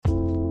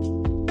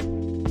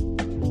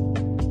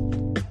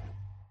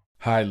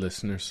Hi,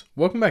 listeners.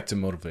 Welcome back to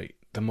Motivate,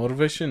 the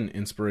Motivation and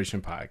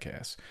Inspiration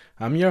Podcast.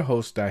 I'm your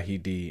host,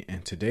 Dahi D,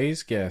 and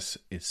today's guest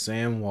is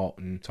Sam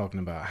Walton talking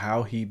about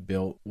how he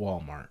built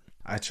Walmart.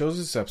 I chose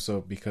this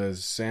episode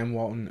because Sam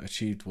Walton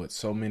achieved what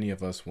so many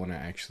of us want to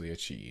actually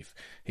achieve.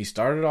 He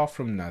started off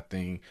from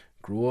nothing,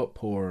 grew up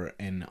poor,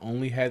 and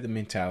only had the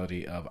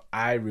mentality of,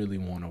 I really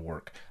want to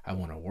work. I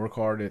want to work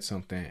hard at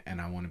something,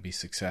 and I want to be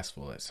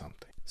successful at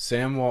something.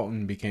 Sam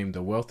Walton became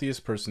the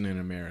wealthiest person in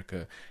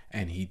America,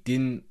 and he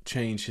didn't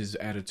change his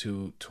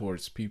attitude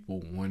towards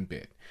people one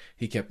bit.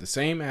 He kept the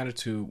same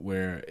attitude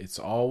where it's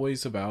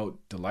always about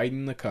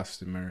delighting the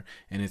customer,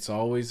 and it's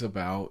always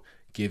about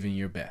giving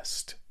your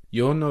best.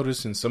 You'll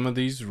notice in some of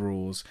these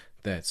rules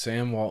that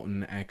Sam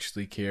Walton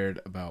actually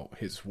cared about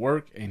his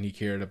work and he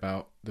cared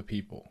about the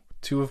people.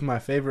 Two of my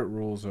favorite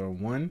rules are: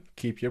 one,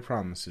 keep your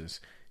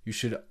promises. You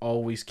should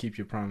always keep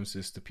your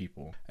promises to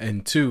people.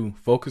 And two,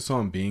 focus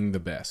on being the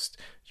best.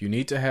 You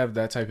need to have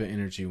that type of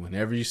energy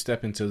whenever you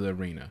step into the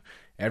arena.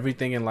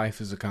 Everything in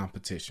life is a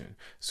competition,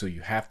 so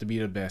you have to be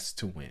the best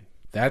to win.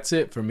 That's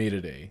it for me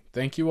today.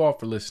 Thank you all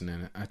for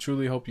listening. I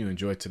truly hope you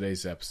enjoyed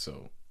today's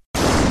episode.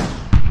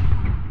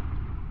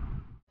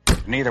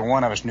 Neither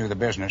one of us knew the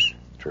business.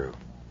 True.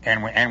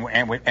 And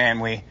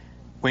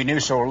we knew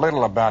so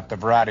little about the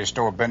variety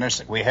store business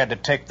that we had to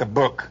take the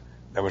book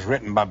that was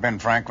written by Ben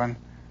Franklin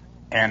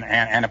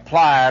and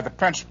apply the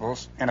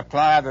principles and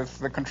apply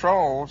the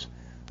controls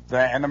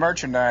and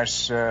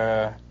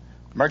the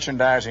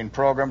merchandising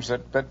programs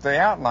that they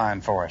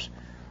outlined for us.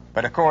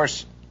 But of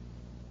course,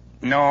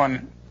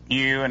 knowing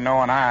you and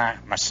knowing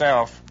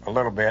myself a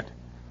little bit,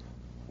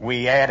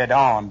 we added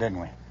on, didn't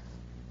we?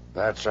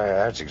 That's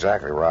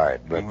exactly right.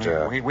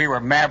 But we were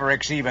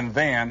mavericks even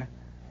then,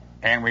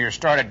 and we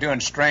started doing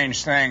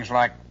strange things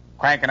like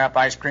cranking up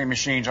ice cream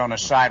machines on the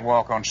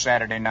sidewalk on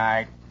Saturday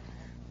night,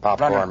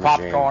 running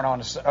popcorn on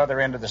the other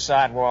end of the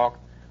sidewalk,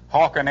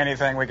 hawking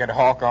anything we could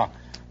hawk on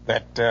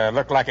that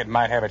looked like it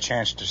might have a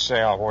chance to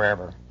sell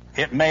wherever.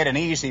 It made an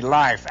easy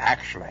life,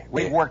 actually.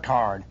 We worked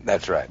hard.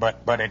 That's right.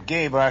 But it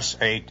gave us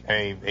a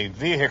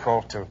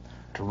vehicle to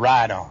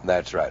ride on.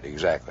 That's right,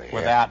 exactly.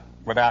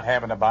 Without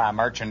having to buy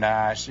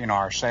merchandise,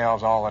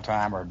 ourselves all the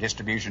time, or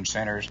distribution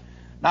centers,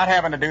 not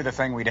having to do the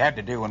thing we'd had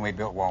to do when we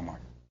built Walmart.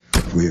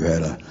 We've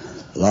had a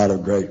lot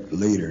of great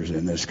leaders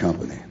in this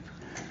company.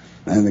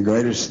 And the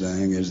greatest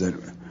thing is that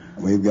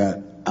we've got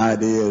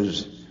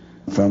ideas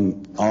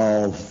from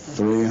all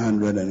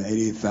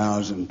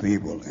 380,000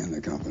 people in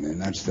the company,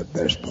 and that's the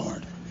best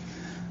part.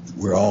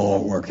 We're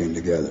all working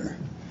together.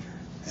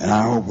 And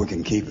I hope we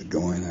can keep it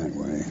going that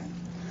way.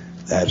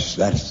 That's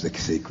the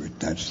secret.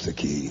 That's the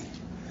key.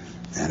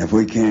 And if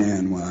we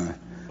can,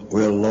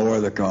 we'll lower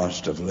the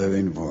cost of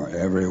living for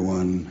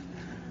everyone,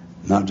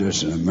 not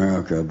just in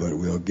America, but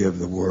we'll give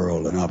the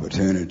world an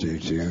opportunity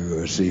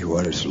to see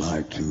what it's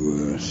like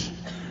to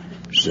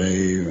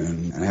save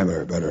and have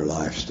a better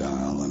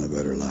lifestyle and a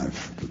better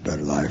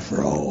life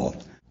for all.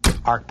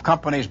 Our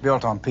company's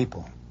built on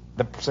people.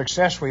 The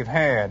success we've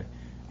had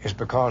is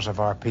because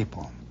of our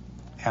people.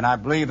 And I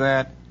believe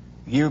that.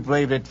 You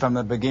believed it from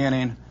the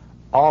beginning.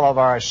 All of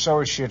our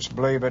associates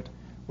believe it.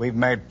 We've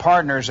made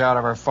partners out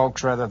of our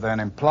folks rather than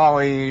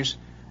employees,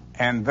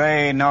 and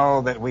they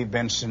know that we've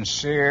been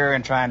sincere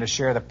in trying to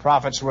share the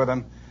profits with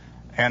them,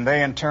 and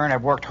they in turn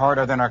have worked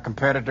harder than our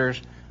competitors.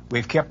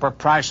 We've kept our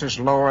prices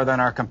lower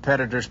than our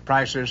competitors'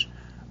 prices.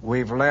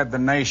 We've led the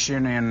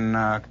nation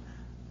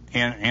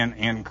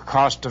in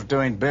cost of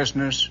doing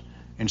business,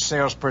 in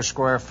sales per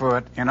square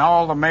foot, in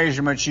all the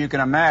measurements you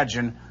can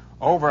imagine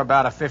over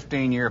about a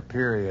 15-year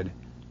period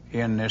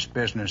in this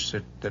business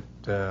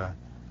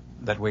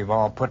that we've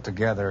all put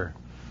together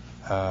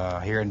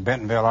here in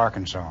Bentonville,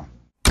 Arkansas.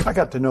 I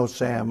got to know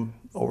Sam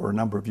over a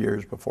number of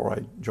years before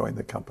I joined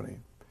the company.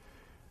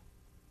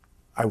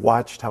 I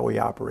watched how he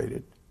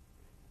operated.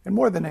 And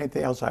more than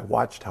anything else, I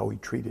watched how he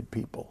treated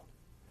people.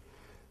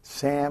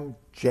 Sam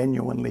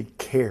genuinely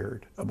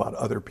cared about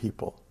other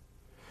people.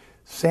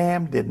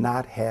 Sam did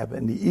not have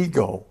an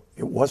ego.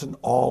 It wasn't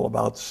all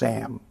about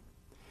Sam.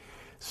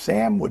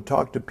 Sam would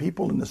talk to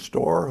people in the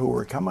store who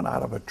were coming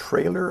out of a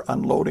trailer,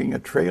 unloading a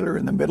trailer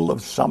in the middle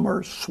of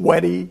summer,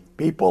 sweaty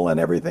people and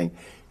everything.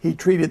 He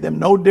treated them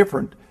no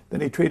different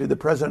than he treated the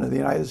President of the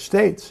United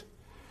States.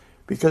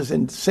 Because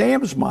in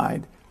Sam's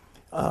mind,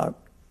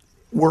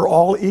 we're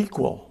all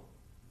equal.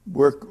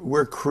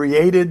 We're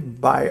created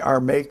by our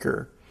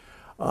Maker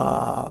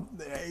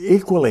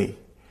equally.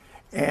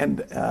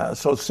 And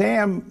so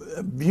Sam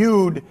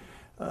viewed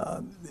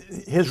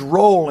his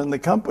role in the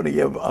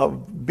company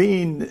of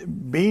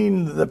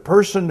being the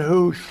person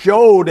who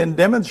showed and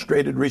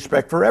demonstrated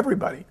respect for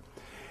everybody.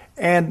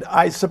 And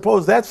I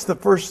suppose that's the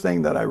first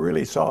thing that I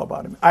really saw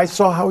about him. I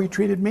saw how he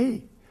treated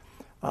me.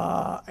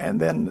 And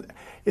then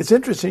it's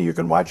interesting, you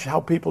can watch how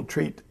people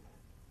treat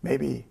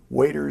maybe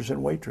waiters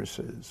and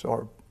waitresses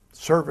or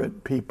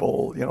servant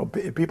people,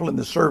 people in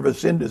the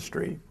service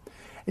industry.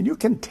 And you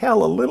can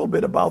tell a little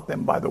bit about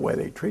them by the way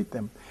they treat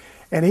them.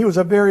 And he was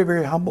a very,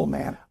 very humble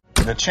man.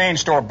 The chain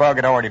store bug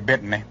had already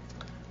bitten me.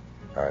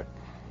 All right.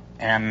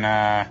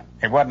 And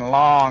it wasn't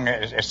long.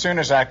 As soon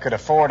as I could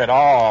afford it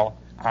all,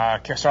 I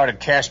started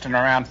casting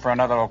around for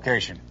another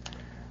location.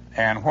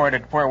 And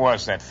where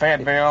was that?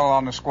 Fayetteville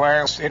on the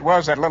square? It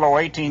was that little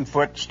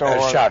 18-foot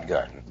store.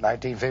 Shotgun,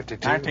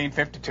 1952?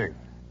 1952.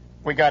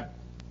 We got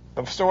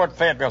the store at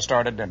Fayetteville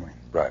started, didn't we?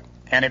 Right.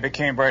 And it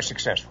became very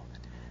successful.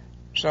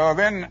 So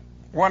then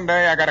one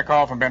day I got a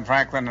call from Ben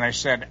Franklin, and they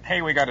said,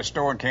 hey, we got a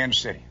store in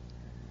Kansas City.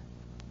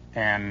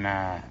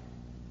 And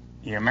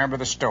you remember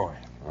the story?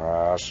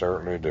 I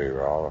certainly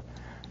do.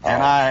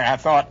 And I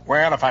thought,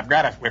 well, if I've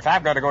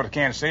got to go to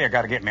Kansas City, I've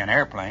got to get me an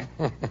airplane.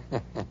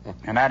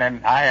 And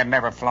I had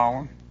never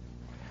flown.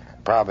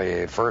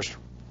 Probably first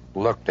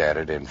looked at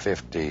it in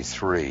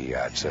 53,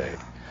 I'd say.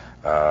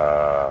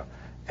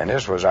 And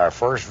this was our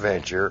first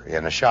venture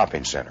in a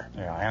shopping center.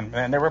 Yeah,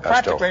 and there were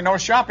practically no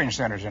shopping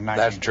centers in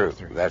 1953. That's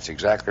true. That's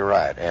exactly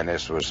right. And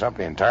this was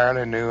something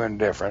entirely new and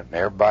different.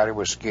 Everybody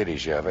was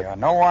skittish of it. Yeah,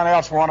 no one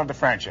else wanted the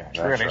franchise,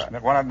 That's really.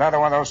 right. Another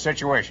one of those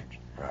situations.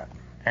 Right.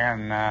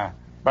 And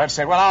Bud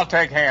said, well, I'll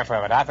take half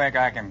of it. I think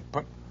I can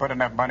put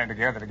enough money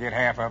together to get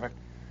half of it.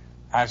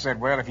 I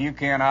said, well, if you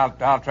can,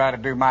 I'll try to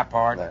do my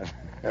part.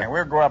 And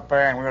we'll go up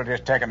there and we'll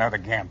just take another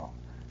gamble.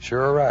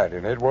 Sure right.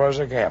 And it was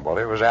a gamble.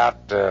 It was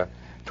out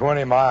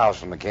 20 miles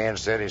from the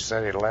Kansas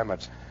city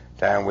limits.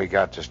 Time we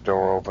got the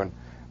store open.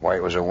 Why,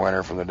 it was a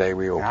winner from the day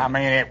we opened. I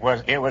mean,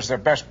 it was the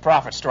best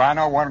profit store. I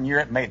know one year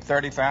it made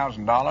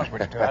 $30,000,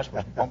 which to us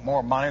was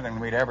more money than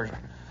we'd ever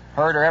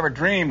heard or ever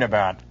dreamed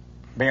about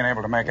being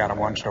able to make out of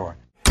one store.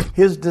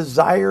 His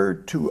desire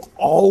to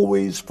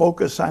always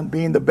focus on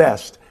being the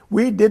best.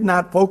 We did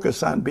not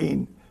focus on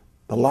being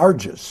the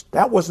largest.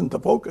 That wasn't the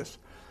focus.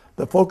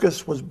 The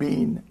focus was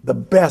being the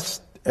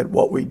best at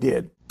what we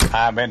did.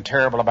 I've been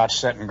terrible about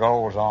setting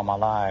goals all my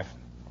life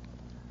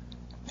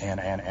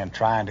and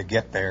trying to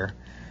get there.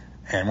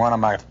 And one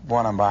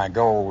of my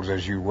goals,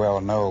 as you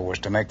well know, was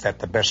to make that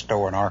the best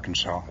store in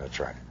Arkansas. That's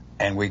right.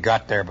 And we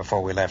got there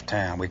before we left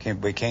town. We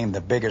became the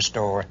biggest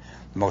store,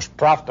 the most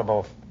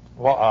profitable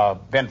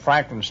Ben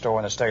Franklin store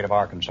in the state of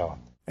Arkansas.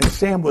 And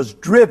Sam was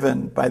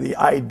driven by the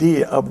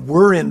idea of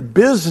we're in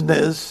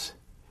business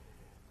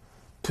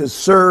to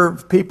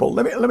serve people.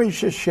 Let me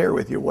just share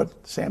with you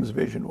what Sam's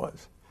vision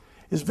was.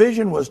 His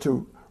vision was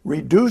to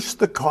reduce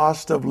the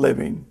cost of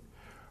living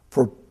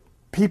for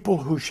people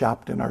who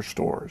shopped in our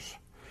stores.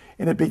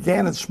 And it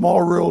began in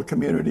small rural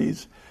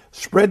communities,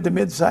 spread to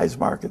mid-sized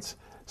markets,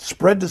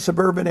 spread to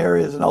suburban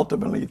areas, and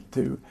ultimately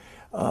to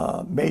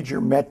major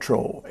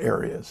metro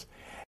areas.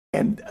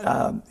 And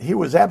he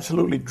was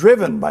absolutely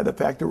driven by the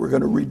fact that we're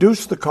going to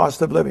reduce the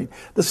cost of living.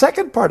 The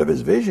second part of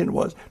his vision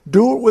was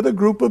do it with a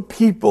group of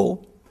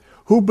people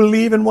who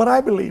believe in what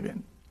I believe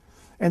in.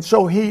 And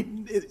so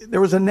there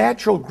was a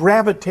natural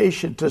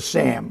gravitation to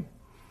Sam.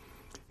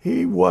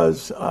 He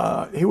was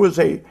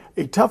a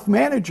tough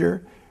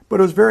manager,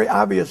 but it was very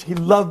obvious he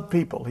loved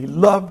people. He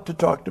loved to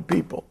talk to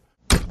people.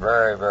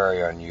 Very,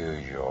 very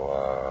unusual,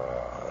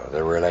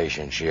 the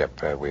relationship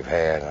that we've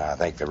had, and I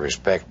think the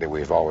respect that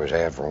we've always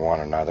had for one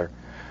another.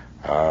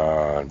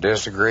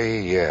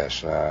 Disagree,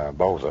 yes,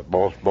 both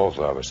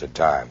of us at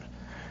times.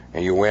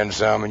 And you win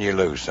some and you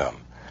lose some.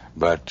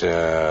 But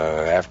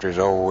after it's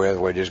over with,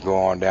 we just go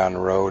on down the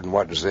road and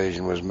what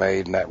decision was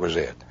made, and that was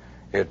it.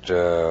 It's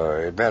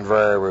been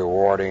very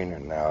rewarding,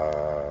 and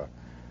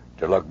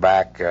to look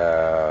back,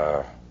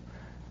 we're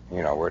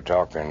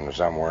talking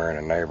somewhere in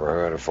the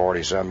neighborhood of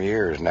 40-some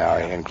years now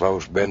in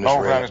close business.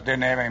 Both of us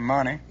didn't have any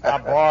money. I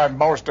borrowed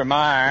most of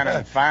mine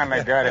and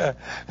finally got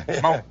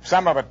it.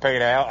 Some of it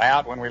paid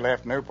out when we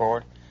left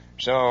Newport.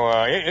 So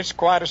it's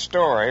quite a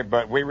story,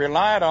 but we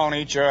relied on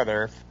each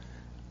other.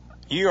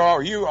 You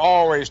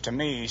always, to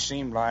me,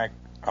 seemed like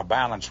a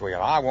balance wheel.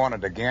 I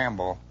wanted to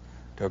gamble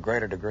to a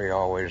greater degree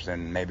always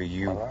than maybe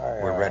you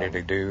were ready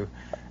to do.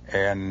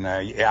 And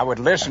I would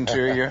listen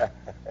to you.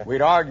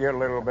 We'd argue a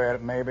little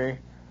bit maybe.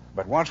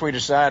 But once we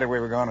decided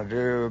we were going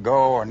to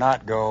go or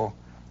not go,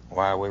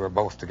 why, we were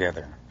both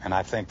together. And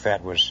I think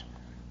that was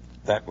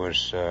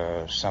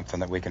something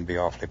that we can be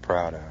awfully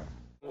proud of.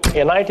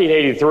 In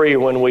 1983,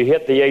 when we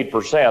hit the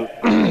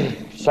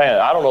 8%,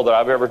 Sam, I don't know that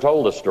I've ever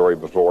told this story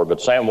before,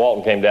 but Sam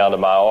Walton came down to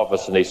my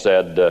office and he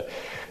said, do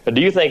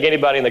you think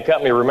anybody in the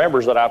company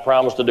remembers that I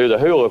promised to do the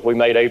hula if we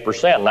made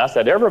 8%? And I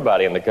said,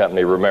 everybody in the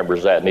company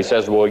remembers that. And he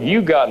says, well,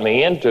 you got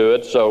me into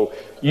it, so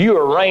you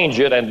arrange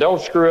it and don't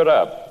screw it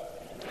up.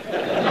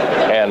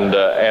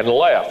 And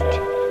left.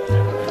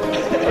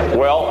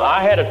 Well,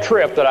 I had a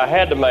trip that I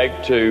had to make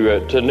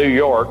to New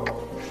York,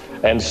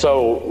 and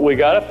so we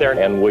got up there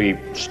and we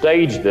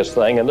staged this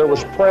thing, and there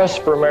was press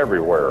from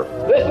everywhere.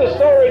 This is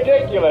so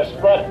ridiculous,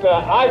 but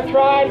I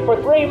tried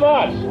for 3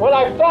 months. Well,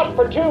 I thought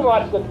for 2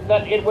 months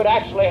that it would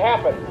actually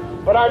happen,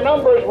 but our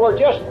numbers were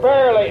just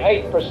barely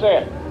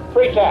 8%.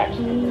 Pre-tax,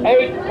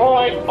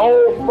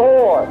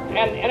 8.04.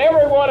 And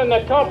everyone in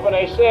the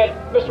company said,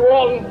 Mr.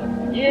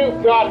 Walton,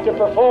 you've got to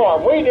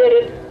perform. We did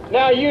it.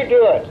 Now you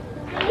do it.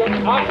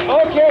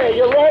 Okay,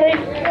 you ready?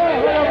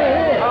 Yeah, right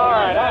over here. All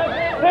right.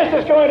 This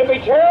is going to be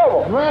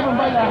terrible. Grab him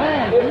by the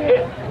hand.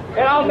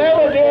 And I'll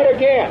never do it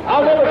again.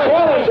 I'll never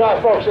challenge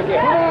our folks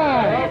again.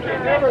 Okay,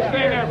 never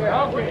stay there.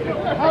 Okay.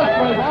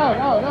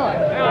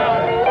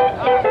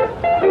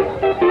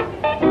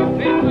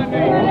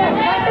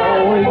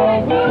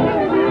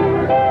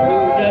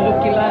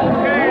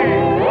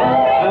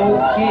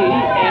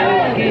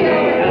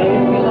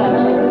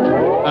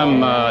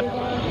 I'm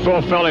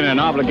fulfilling an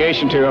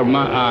obligation to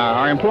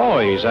our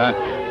employees.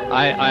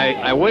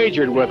 I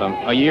wagered with them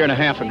a year and a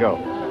half ago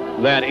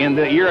that in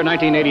the year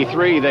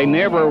 1983 they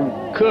never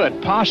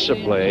could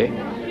possibly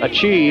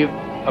achieve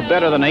a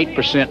better than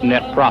 8%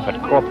 net profit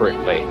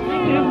corporately.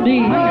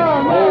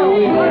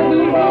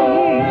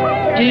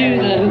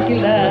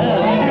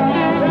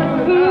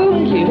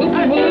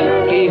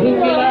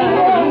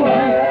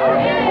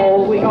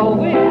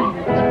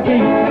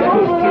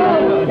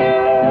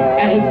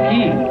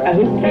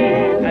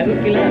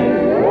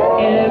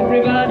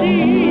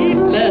 Everybody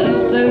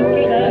loves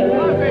Hooky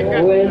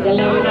Love with the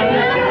load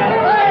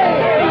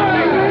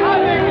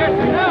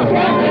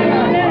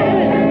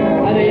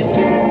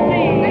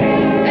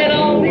and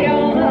all the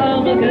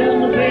other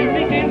girls will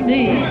be to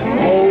me.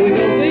 Oh, we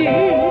will be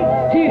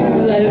to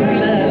Hooky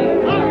Love.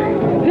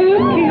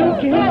 Hooky,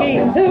 hooky, hooky,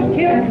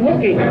 hooky,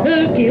 hooky,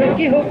 hooky,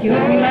 hooky, hooky,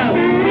 hooky Love.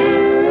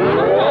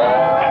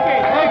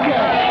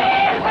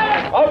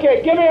 Okay,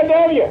 give me a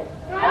W.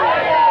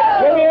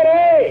 Give me an A.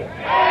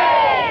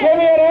 Give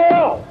me an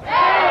L.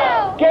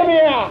 Give me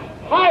a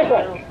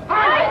hyphen.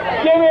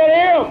 Give me an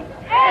M.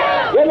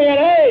 Give me an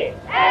A.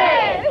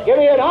 Give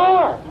me an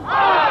R.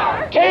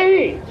 T.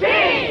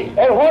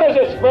 And what does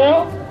it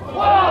spell?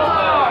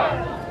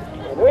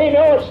 We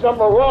know it's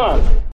number one.